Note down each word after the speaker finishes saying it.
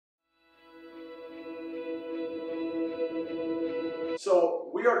So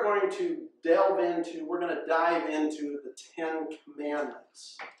we are going to we're going to dive into the Ten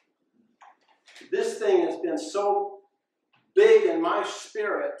Commandments. This thing has been so big in my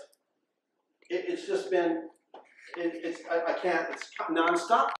spirit, it's just been, it's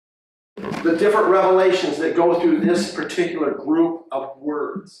nonstop. The different revelations that go through this particular group of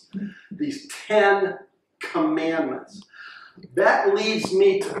words, these 10 commandments, that leads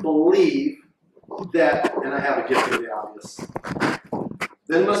me to believe that, and I have a gift for the obvious,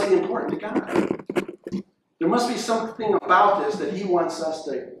 that it must be important to God. There must be something about this that he wants us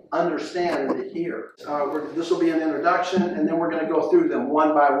to understand and to hear. This will be an introduction, and then we're going to go through them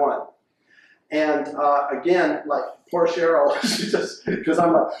one by one. And again, like poor Cheryl, just because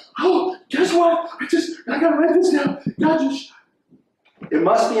I'm like, oh, guess what? I got to write this down. It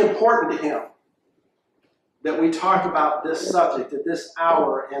must be important to him that we talk about this subject at this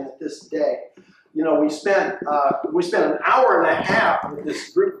hour and at this day. You know, we spent an hour and a half with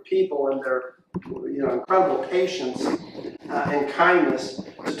this group of people and their, incredible patience and kindness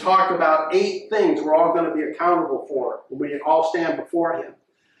to talk about 8 things we're all going to be accountable for when we all stand before him.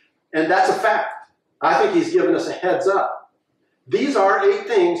 And that's a fact. I think he's given us a heads up. These are 8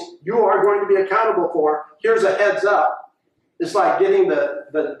 things you are going to be accountable for. Here's a heads up. It's like getting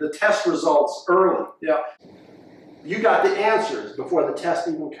the test results early. Yeah. You got the answers before the test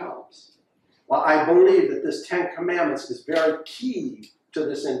even comes. Well, I believe that this 10 Commandments is very key to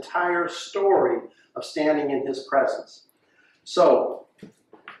this entire story of standing in his presence. So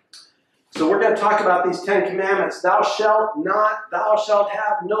we're going to talk about these 10 Commandments. Thou shalt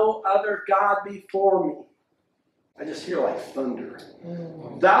have no other God before me. I just hear like thunder.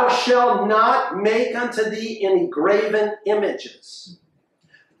 Thou shalt not make unto thee any graven images.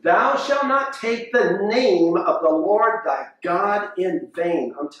 Thou shalt not take the name of the Lord thy God in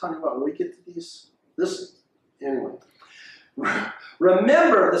vain. I'm telling you what, when we get to anyway.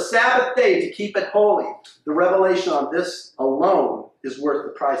 Remember the Sabbath day to keep it holy. The revelation on this alone is worth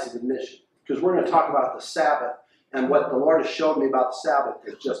the price of admission. Because we're going to talk about the Sabbath, and what the Lord has showed me about the Sabbath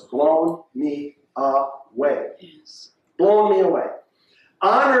has just blown me away. Yes. Blown me away.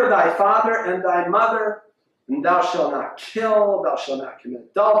 Honor thy father and thy mother, and thou shalt not kill, thou shalt not commit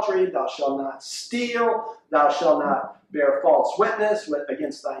adultery, thou shalt not steal, thou shalt not bear false witness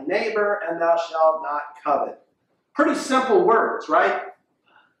against thy neighbor, and thou shalt not covet. Pretty simple words, right?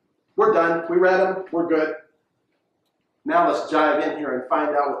 We're done. We read them. We're good. Now let's dive in here and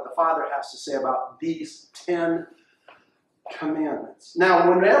find out what the Father has to say about these 10 commandments. Now,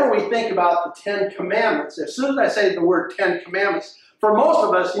 whenever we think about the 10 commandments, as soon as I say the word 10 commandments, for most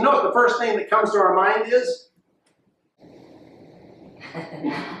of us, you know what the first thing that comes to our mind is?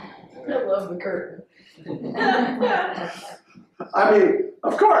 I love the curtain. I mean,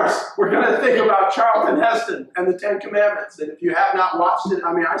 of course, we're going to think about Charlton Heston and the 10 Commandments. And if you have not watched it,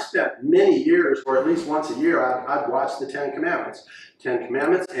 I mean, I spent many years, or at least once a year, I'd watch the 10 Commandments. 10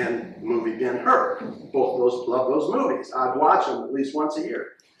 Commandments and the movie Ben-Hur. Both those, love those movies. I'd watch them at least once a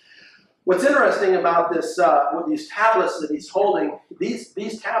year. What's interesting about this, with these tablets that he's holding,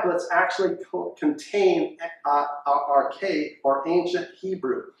 these tablets actually contain archaic or ancient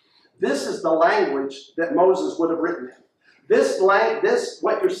Hebrew. This is the language that Moses would have written in.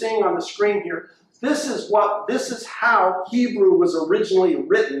 What you're seeing on the screen here, this is how Hebrew was originally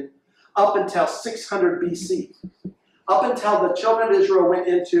written up until 600 BC. Up until the children of Israel went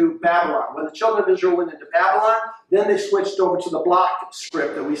into Babylon. When the children of Israel went into Babylon, then they switched over to the block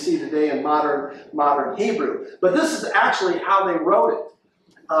script that we see today in modern Hebrew. But this is actually how they wrote it.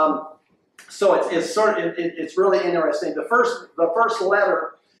 So it's really interesting. The first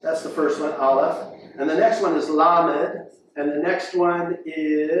letter, that's the first one, Aleph, and the next one is Lamed, and the next one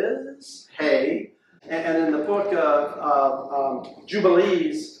is Hey. And in the book of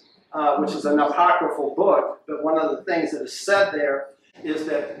Jubilees, which is an apocryphal book, but one of the things that is said there is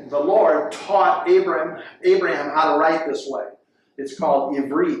that the Lord taught Abraham how to write this way. It's called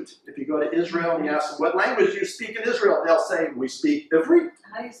Ivrit. If you go to Israel and you ask them, what language do you speak in Israel? They'll say, we speak Ivrit.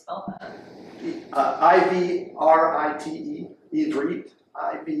 How do you spell that? I-V-R-I-T-E, Ivrit.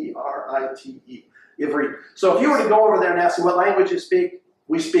 I-V-R-I-T-E, Ivrit. So if you were to go over there and ask them what language you speak,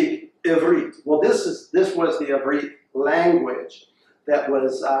 we speak Ivrit. Well, this was the Ivrit language that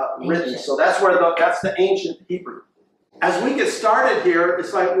was written. So that's the ancient Hebrew. As we get started here,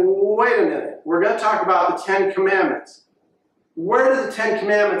 it's like, wait a minute. We're going to talk about the 10 Commandments. Where did the 10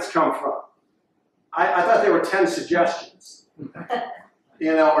 Commandments come from? I thought they were 10 suggestions,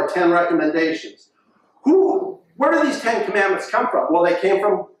 or 10 recommendations. Where do these 10 Commandments come from? Well, they came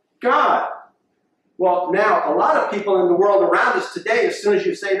from God. Well, now, a lot of people in the world around us today, as soon as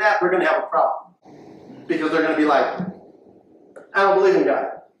you say that, we're going to have a problem. Because they're going to be like, I don't believe in God.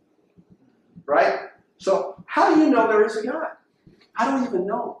 Right? So how do you know there is a God? I don't even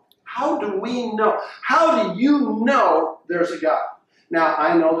know. How do we know? How do you know there's a God? Now,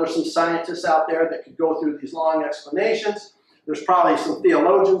 I know there's some scientists out there that could go through these long explanations. There's probably some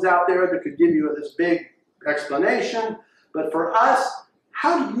theologians out there that could give you this big explanation. But for us,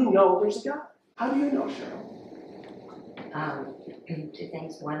 how do you know there's a God? How do you know, Cheryl? Two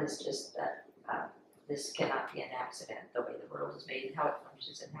things. One is just that this cannot be an accident, the way the world is made and how it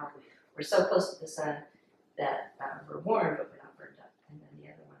functions and how we're so close to the sun that we're warm but we're not burned up. And then the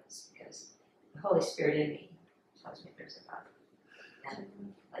other one is because the Holy Spirit in me tells me there's a God. And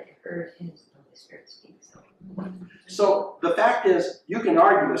like I heard the Holy Spirit speak. So the fact is, you can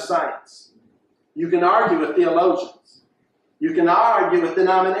argue with science. You can argue with theologians. You can argue with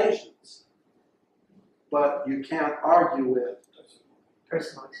denominations. But you can't argue with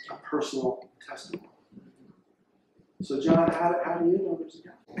Personal a experience. personal testimony. So John, how do you know there's a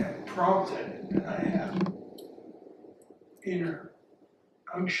God? And prompted, and I have inner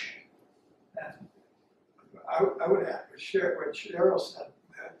unction. And I would add share what Cheryl said,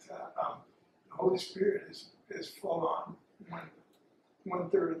 that the Holy Spirit is full on one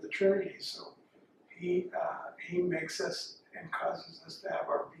third of the Trinity. So he makes us and causes us to have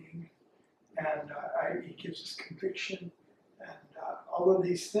our being, and he gives us conviction, and all of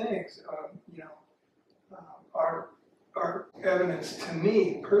these things, are evidence to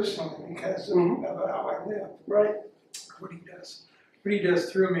me personally because of how I live. Right. What he does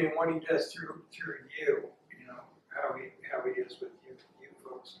through me, and what he does through you. How he is with you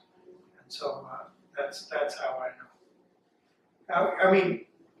folks, and so that's how I know. I mean,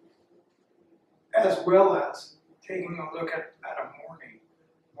 as well as taking a look at a morning,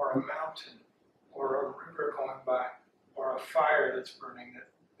 or a mountain, or a river going by, or a fire that's burning that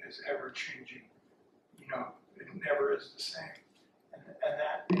is ever changing. It never is the same, and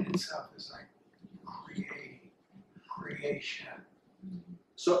that in itself is like creation.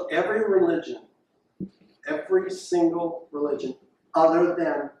 So every religion, every single religion, other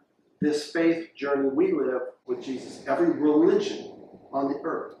than this faith journey we live with Jesus, every religion on the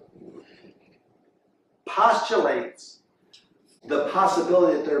earth postulates the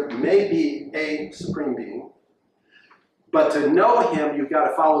possibility that there may be a supreme being, but to know him, you've got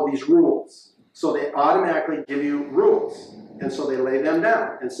to follow these rules. So they automatically give you rules. And so they lay them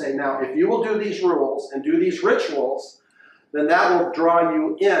down and say, now, if you will do these rules and do these rituals, then that will draw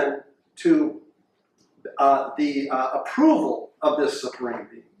you in to the approval of this supreme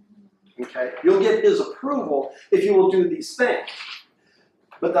being. Okay? You'll get his approval if you will do these things.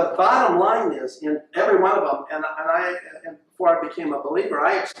 But the bottom line is, in every one of them, and before I became a believer,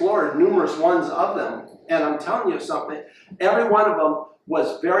 I explored numerous ones of them. And I'm telling you something, every one of them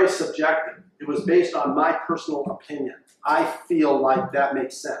was very subjective. It was based on my personal opinion. I feel like that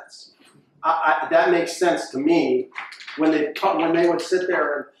makes sense. That makes sense to me when they would sit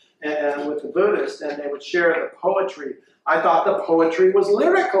there and with the Buddhists and they would share the poetry. I thought the poetry was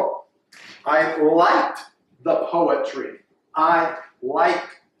lyrical. I liked the poetry.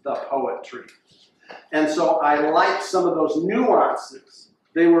 And so I liked some of those nuances.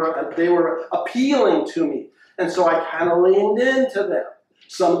 They were appealing to me. And so I kind of leaned into them.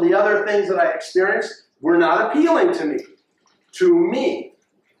 Some of the other things that I experienced were not appealing to me.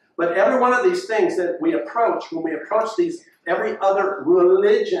 But every one of these things that we approach, when we approach every other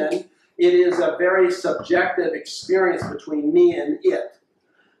religion, it is a very subjective experience between me and it.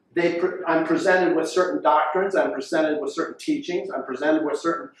 I'm presented with certain doctrines, I'm presented with certain teachings, I'm presented with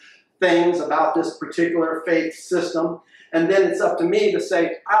certain things about this particular faith system, and then it's up to me to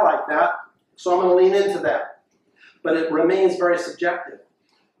say, I like that, so I'm going to lean into that. But it remains very subjective.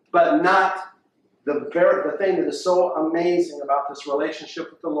 But not the thing that is so amazing about this relationship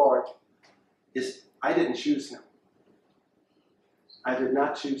with the Lord is I didn't choose him. I did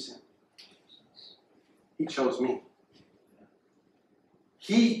not choose him. He chose me.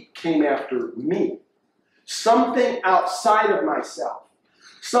 He came after me. Something outside of myself.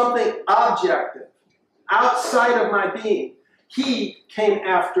 Something objective. Outside of my being. He came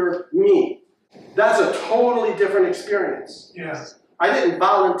after me. That's a totally different experience. Yes. I didn't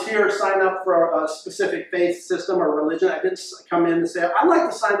volunteer sign up for a specific faith system or religion. I didn't come in and say, I'd like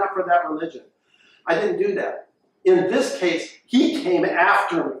to sign up for that religion. I didn't do that. In this case, he came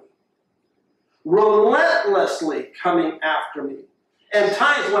after me. Relentlessly coming after me. And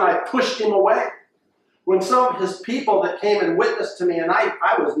times when I pushed him away. When some of his people that came and witnessed to me, and I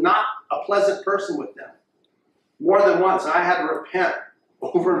was not a pleasant person with them. More than once, I had to repent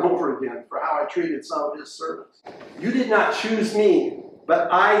over and over again for how I treated some of his servants. You did not choose me, but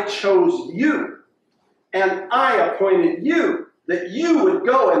I chose you. And I appointed you that you would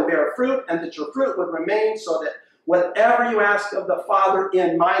go and bear fruit, and that your fruit would remain, so that whatever you ask of the Father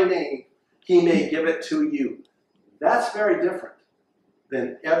in my name, he may give it to you. That's very different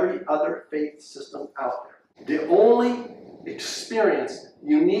than every other faith system out there. The only experience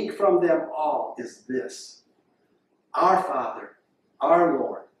unique from them all is this. Our Father, our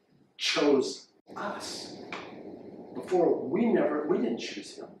Lord, chose us. Before we didn't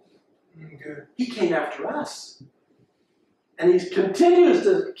choose him. Good. He came after us. And he continues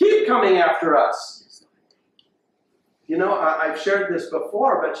to keep coming after us. You know, I've shared this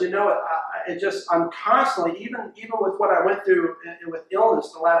before, but you know, I'm constantly, even with what I went through with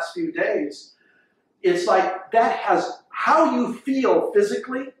illness the last few days, it's like that has, how you feel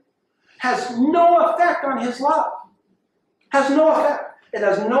physically has no effect on his love. Has no effect. It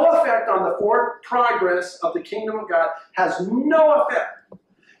has no effect on the forward progress of the kingdom of God. Has no effect.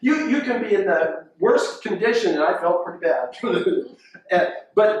 You can be in the worst condition, and I felt pretty bad,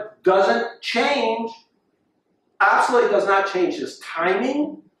 but doesn't change, absolutely does not change his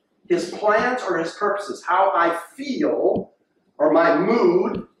timing, his plans, or his purposes. How I feel, or my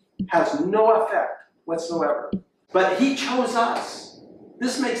mood, has no effect whatsoever. But he chose us.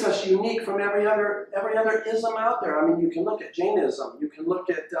 This makes us unique from every other ism out there. I mean, you can look at Jainism, you can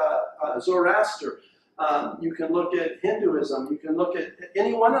look at Zoroaster, you can look at Hinduism, you can look at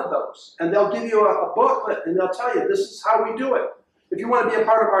any one of those. And they'll give you a booklet and they'll tell you, this is how we do it. If you want to be a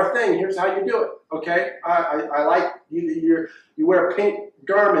part of our thing, here's how you do it, okay? I like you wear pink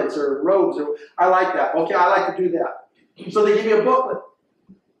garments or robes, or I like that. Okay, I like to do that. So they give you a booklet.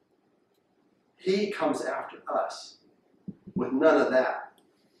 He comes after us with none of that.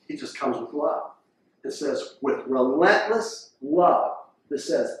 He just comes with love. It says, with relentless love, that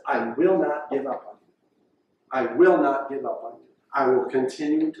says, I will not give up on you. I will not give up on you. I will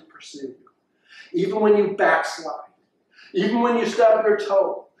continue to pursue you. Even when you backslide, even when you stub your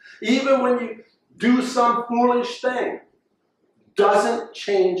toe, even when you do some foolish thing, doesn't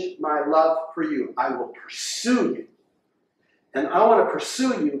change my love for you. I will pursue you. And I want to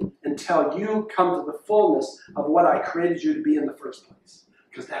pursue you until you come to the fullness of what I created you to be in the first place.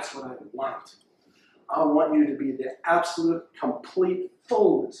 Because that's what I want. I want you to be the absolute, complete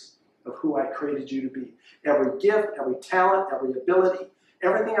fullness of who I created you to be. Every gift, every talent, every ability,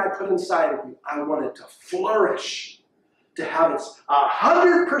 everything I put inside of you, I want it to flourish, to have its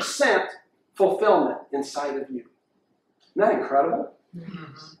 100% fulfillment inside of you. Isn't that incredible?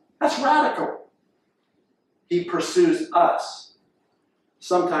 Mm-hmm. That's radical. He pursues us.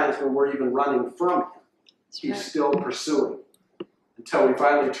 Sometimes when we're even running from him, he's still pursuing until we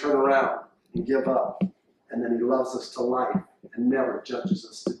finally turn around and give up. And then he loves us to life and never judges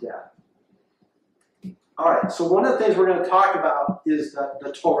us to death. All right, so one of the things we're going to talk about is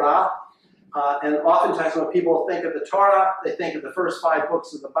the Torah. And oftentimes when people think of the Torah, they think of the first 5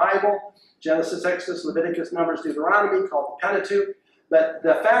 books of the Bible, Genesis, Exodus, Leviticus, Numbers, Deuteronomy, called the Pentateuch. But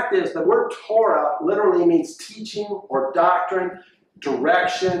the fact is, the word Torah literally means teaching or doctrine,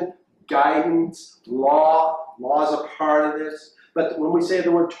 direction, guidance, law. Law is a part of this. But when we say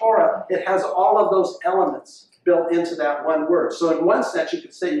the word Torah, it has all of those elements built into that one word. So in one sense, you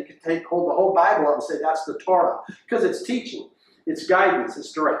could hold the whole Bible up and say that's the Torah, because it's teaching, it's guidance,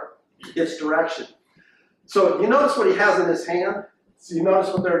 it's direction. So you notice what he has in his hand? So you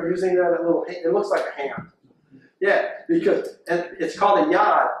notice what they're using there, that little hand? It looks like a hand. Yeah, because it's called a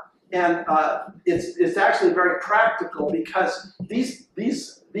yad, and it's actually very practical, because these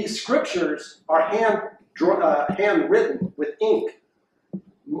scriptures are handwritten with ink.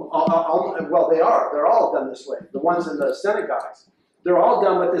 Well, they are. They're all done this way. The ones in the synagogues, they're all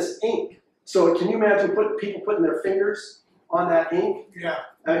done with this ink. So can you imagine people putting their fingers on that ink? Yeah.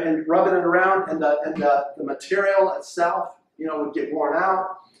 And rubbing it around, and the material itself, would get worn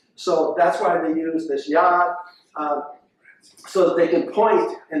out. So that's why they use this yad, so that they can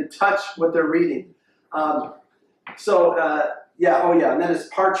point and touch what they're reading. And then it's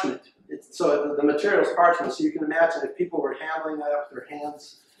parchment. So the material is parchment, so you can imagine if people were handling that with their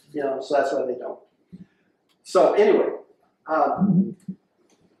hands, so that's why they don't. So anyway,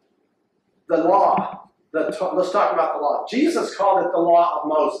 the law. Let's talk about the law. Jesus called it the law of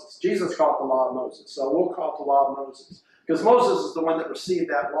Moses. Jesus called it the law of Moses. So we'll call it the law of Moses, because Moses is the one that received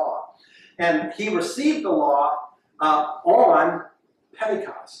that law. And he received the law on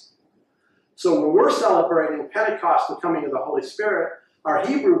Pentecost. So when we're celebrating Pentecost, the coming of the Holy Spirit, our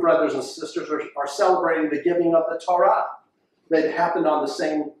Hebrew brothers and sisters are celebrating the giving of the Torah. They happened on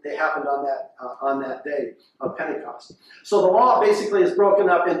that day of Pentecost. So the law basically is broken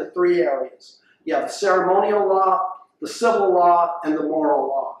up into 3 areas. You have the ceremonial law, the civil law, and the moral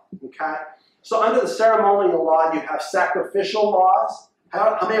law. Okay? So under the ceremonial law, you have sacrificial laws.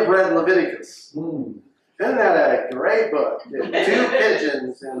 How many have read Leviticus? Isn't that a great book? 2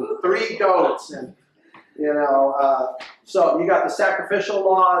 pigeons and 3 goats and, so you got the sacrificial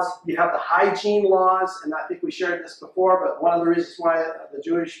laws, you have the hygiene laws, and I think we shared this before, but one of the reasons why the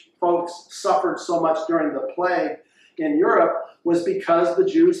Jewish folks suffered so much during the plague in Europe was because the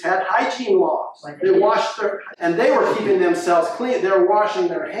Jews had hygiene laws. They washed and they were keeping themselves clean. They were washing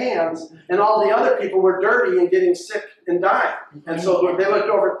their hands, and all the other people were dirty and getting sick and dying. And so they looked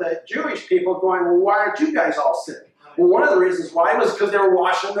over at the Jewish people going, well, why aren't you guys all sick? Well, one of the reasons why was because they were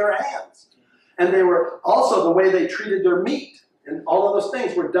washing their hands. And they were also the way they treated their meat. And all of those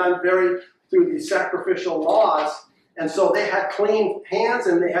things were done through these sacrificial laws. And so they had clean hands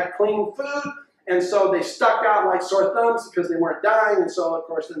and they had clean food. And so they stuck out like sore thumbs because they weren't dying. And so, of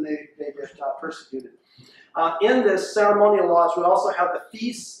course, then they get persecuted. In this ceremonial laws, we also have the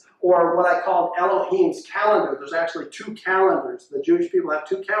feasts, or what I call Elohim's calendar. There's actually 2 calendars. The Jewish people have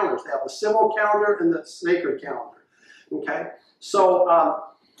 2 calendars. They have the civil calendar and the sacred calendar. Okay? So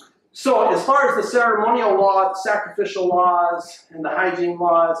as far as the ceremonial law, the sacrificial laws, and the hygiene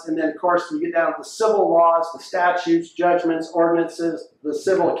laws, and then of course you get down to the civil laws, the statutes, judgments, ordinances, the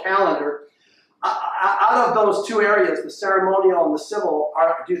civil calendar. Out of those 2 areas, the ceremonial and the civil,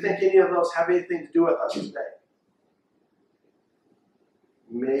 do you think any of those have anything to do with us today?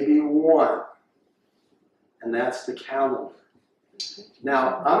 Maybe one, and that's the calendar.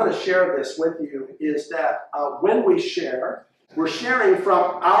 Now, I'm going to share this with you, is that when we share, we're sharing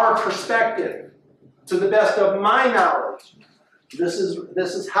from our perspective, to the best of my knowledge. This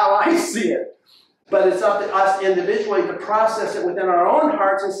is how I see it. But it's up to us individually to process it within our own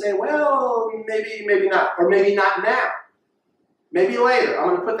hearts and say, well, maybe not, or maybe not now. Maybe later. I'm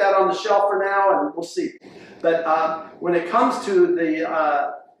going to put that on the shelf for now, and we'll see. But when it comes to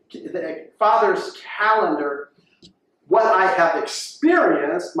the Father's calendar, what I have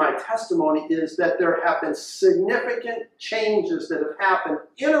experienced, my testimony, is that there have been significant changes that have happened,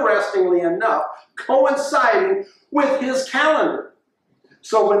 interestingly enough, coinciding with his calendar.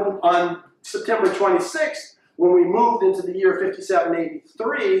 So when on September 26th, when we moved into the year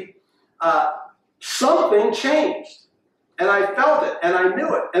 5783, something changed. And I felt it, and I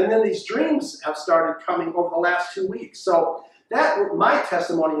knew it. And then these dreams have started coming over the last 2 weeks. So my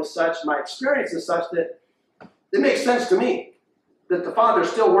testimony is such, my experience is such, that it makes sense to me that the Father's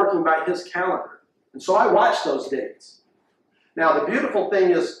still working by his calendar. And so I watch those days. Now, the beautiful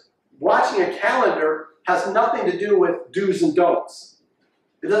thing is, watching a calendar has nothing to do with do's and don'ts.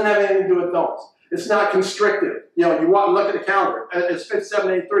 It doesn't have anything to do with don'ts. It's not constrictive. You want to look at the calendar. It's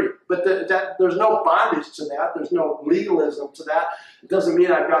 5783. But there's no bondage to that. There's no legalism to that. It doesn't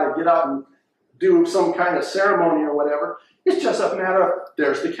mean I've got to get up and do some kind of ceremony or whatever. It's just a matter of,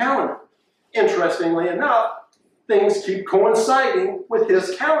 there's the calendar. Interestingly enough, things keep coinciding with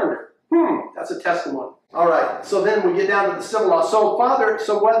his calendar. That's a testimony. All right, so then we get down to the civil law. So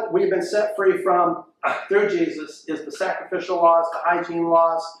what we've been set free from through Jesus is the sacrificial laws, the hygiene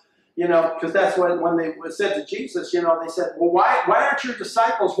laws, because that's when they said to Jesus, they said, well, why aren't your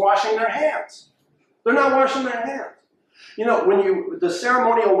disciples washing their hands? They're not washing their hands. The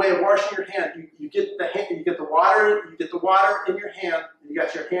ceremonial way of washing your hand, you get the water in your hand, you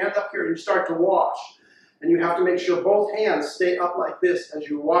got your hand up here, and you start to wash. And you have to make sure both hands stay up like this as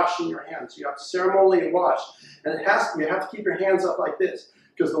you're washing your hands. You have to ceremonially wash. And you have to keep your hands up like this,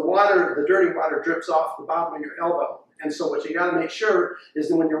 because the dirty water drips off the bottom of your elbow. And so what you got to make sure is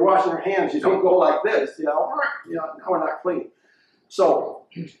that when you're washing your hands, you don't go like this. Now we're not clean. So,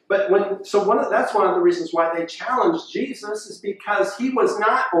 that's one of the reasons why they challenged Jesus, is because he was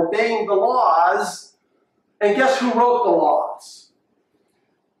not obeying the laws. And guess who wrote the laws?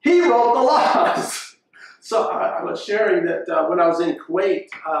 He wrote the laws. So I was sharing that when I was in Kuwait,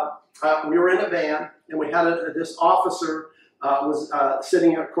 we were in a van, and we had this officer was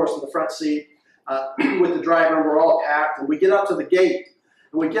sitting, of course, in the front seat with the driver, and we're all packed, and we get up to the gate.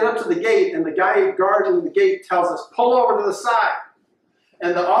 And the guy guarding the gate tells us, pull over to the side.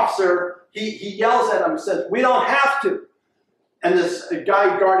 And the officer, he yells at him and says, we don't have to. And this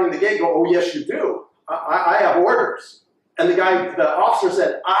guy guarding the gate goes, oh, yes, you do. I have orders. And the officer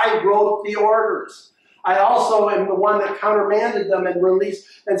said, I wrote the orders. I also am the one that countermanded them and released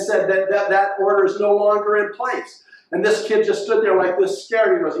and said that order is no longer in place. And this kid just stood there like this,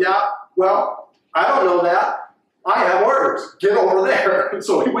 scared. He goes, yeah, well, I don't know that. I have orders. Get over there. And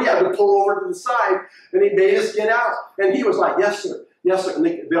so we had to pull over to the side, and he made us get out. And he was like, yes, sir. Yes, sir. And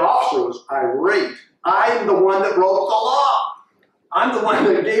the officer was irate. I'm the one that wrote the law. I'm the one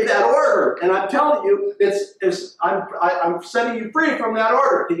that gave that order, and I'm telling you, I'm setting you free from that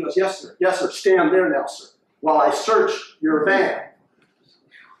order. He goes, yes, sir, stand there now, sir, while I search your van.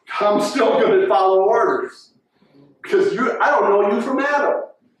 I'm still going to follow orders, because I don't know you from Adam.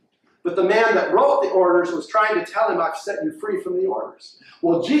 But the man that wrote the orders was trying to tell him, I've set you free from the orders.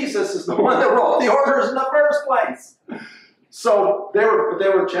 Well, Jesus is the one that wrote the orders in the first place. So they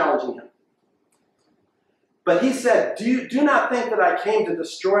were challenging him. But he said, do not think that I came to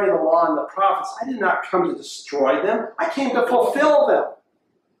destroy the law and the prophets. I did not come to destroy them. I came to fulfill them.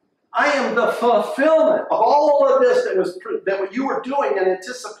 I am the fulfillment of all of this that what you were doing in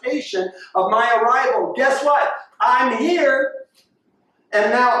anticipation of my arrival. Guess what? I'm here. And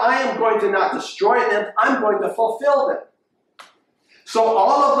now I am going to not destroy them. I'm going to fulfill them. So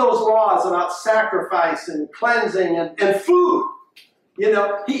all of those laws about sacrifice and cleansing and food,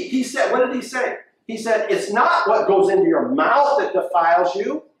 he said, what did he say? He said, it's not what goes into your mouth that defiles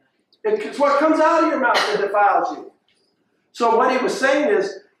you. It's what comes out of your mouth that defiles you. So what he was saying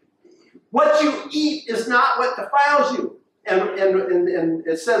is, what you eat is not what defiles you. And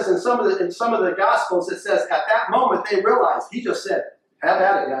it says in some of the Gospels, it says at that moment they realized, he just said, have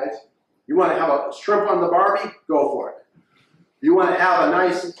at it, guys. You want to have a shrimp on the Barbie? Go for it. You want to have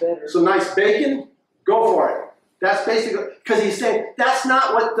some nice bacon? Go for it. That's basically, because he's saying, that's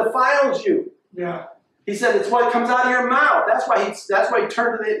not what defiles you. Yeah. He said, it's what comes out of your mouth. That's why he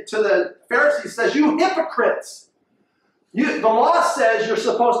turned to the Pharisees and says, you hypocrites. The law says you're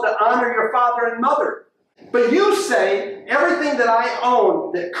supposed to honor your father and mother. But you say, everything that I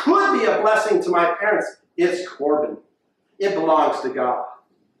own that could be a blessing to my parents, it's Corban. It belongs to God.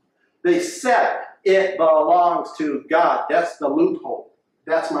 They said it belongs to God. That's the loophole.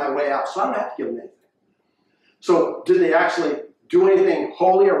 That's my way out. So I don't have to give them anything. So did they actually do anything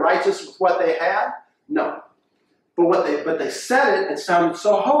holy or righteous with what they had? No. But they said it and sounded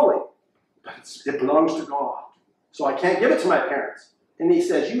so holy. But it belongs to God. So I can't give it to my parents. And he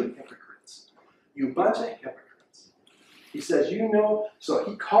says, you hypocrites. You bunch of hypocrites. He says, so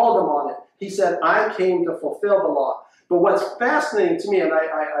he called them on it. He said, I came to fulfill the law. But what's fascinating to me, and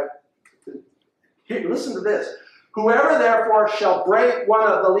listen to this. Whoever therefore shall break one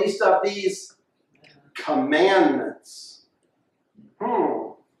of the least of these commandments,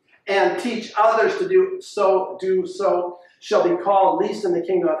 and teach others to do so, shall be called least in the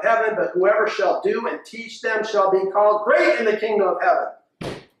kingdom of heaven, but whoever shall do and teach them shall be called great in the kingdom of heaven.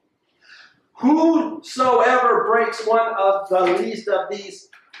 Whosoever breaks one of the least of these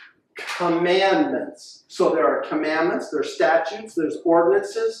commandments. So there are commandments, there's statutes, there's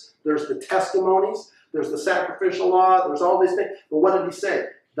ordinances, there's the testimonies, there's the sacrificial law, there's all these things. But what did he say?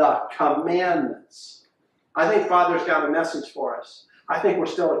 The commandments. I think Father's got a message for us. I think we're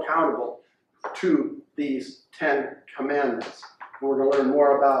still accountable to these 10 commandments. And we're going to learn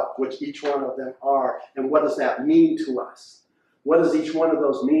more about which each one of them are and what does that mean to us. What does each one of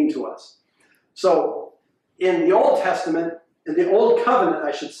those mean to us? So in the Old Testament, in the Old Covenant,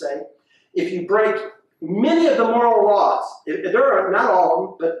 I should say, if you break many of the moral laws, there are not all of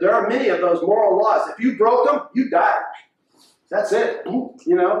them, but there are many of those moral laws. If you broke them, you died. That's it. Get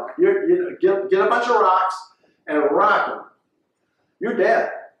a bunch of rocks and rock them. You're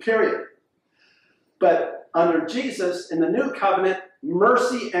dead, period. But under Jesus, in the New Covenant,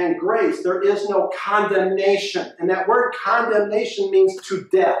 mercy and grace, there is no condemnation. And that word condemnation means to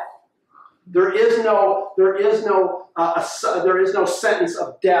death. There is no sentence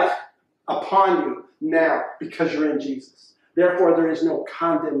of death upon you now because you're in Jesus. Therefore, there is no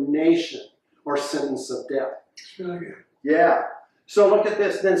condemnation or sentence of death. Really good. Yeah. So look at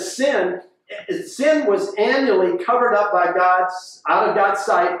this. Then sin was annually covered up by out of God's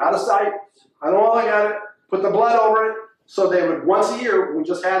sight, out of sight. I don't know, I got it. Put the blood over it. So they would once a year. We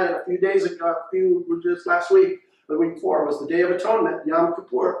just had it a few days ago. Just last week, the week before was the Day of Atonement, Yom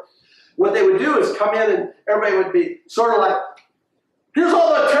Kippur. What they would do is come in and everybody would be sort of like, here's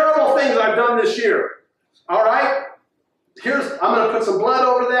all the terrible things I've done this year. All right? I'm going to put some blood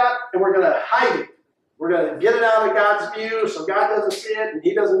over that, and we're going to hide it. We're going to get it out of God's view so God doesn't see it and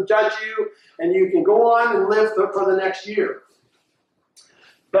he doesn't judge you, and you can go on and live for the next year.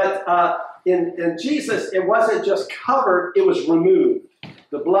 But in Jesus, it wasn't just covered, it was removed.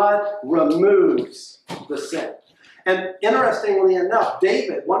 The blood removes the sin. And interestingly enough,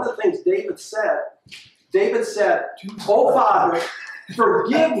 one of the things David said, oh Father,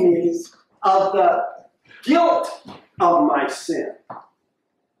 forgive me of the guilt of my sin.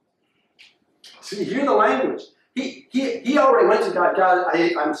 See, hear the language. He already went to God. God,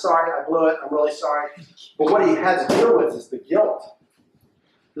 I'm sorry, I blew it. I'm really sorry. But what he had to deal with is the guilt.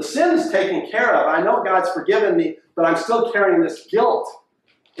 The sin is taken care of. I know God's forgiven me but I'm still carrying this guilt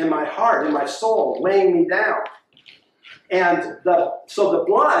in my heart, in my soul, weighing me down. And so the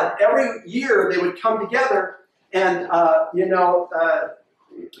blood, every year they would come together and, well,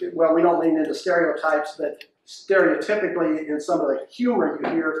 we don't lean into stereotypes, but stereotypically in some of the humor you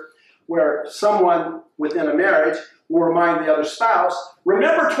hear where someone within a marriage will remind the other spouse,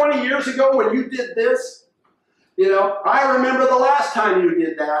 remember 20 years ago when you did this? I remember the last time you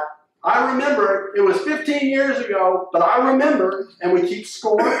did that. I remember it was 15 years ago, but I remember, and we keep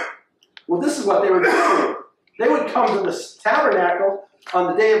score. Well, this is what they were doing. They would come to the tabernacle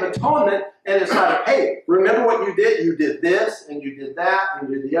on the Day of Atonement, and it's like, hey, remember what you did? You did this, and you did that, and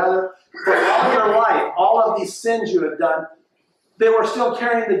you did the other. For all your life, all of these sins you have done, they were still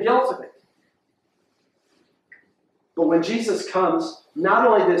carrying the guilt of it. But when Jesus comes, not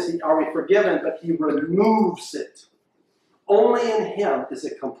only are we forgiven, but he removes it. Only in him is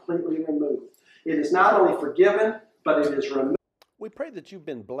it completely removed. It is not only forgiven, but it is removed. We pray that you've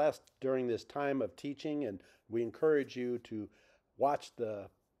been blessed during this time of teaching, and we encourage you to watch the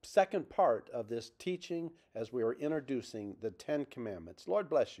second part of this teaching as we are introducing the Ten Commandments. Lord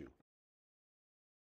bless you.